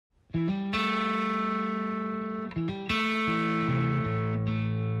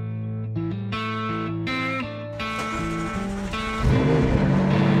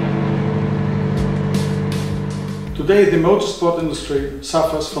Today the motorsport industry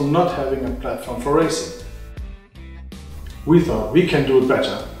suffers from not having a platform for racing. We thought we can do it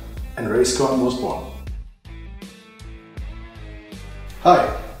better, and Racecoin was born.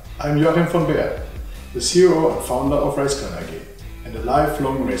 Hi, I'm Joachim von Behr, the CEO and founder of Racecoin AG and a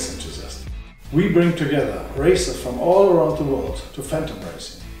lifelong race enthusiast. We bring together racers from all around the world to phantom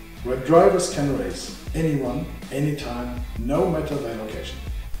racing, where drivers can race anyone, anytime, no matter their location.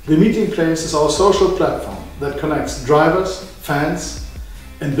 The meeting place is our social platform that connects drivers, fans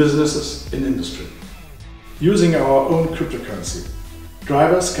and businesses in industry. Using our own cryptocurrency,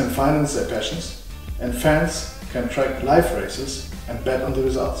 drivers can finance their passions and fans can track live races and bet on the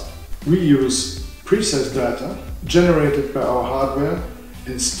results. We use precise data generated by our hardware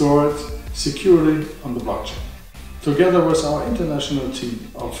and stored securely on the blockchain. Together with our international team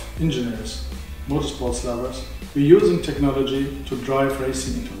of engineers, motorsports lovers, we're using technology to drive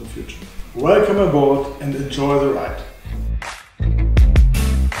racing into the future. Welcome aboard and enjoy the ride!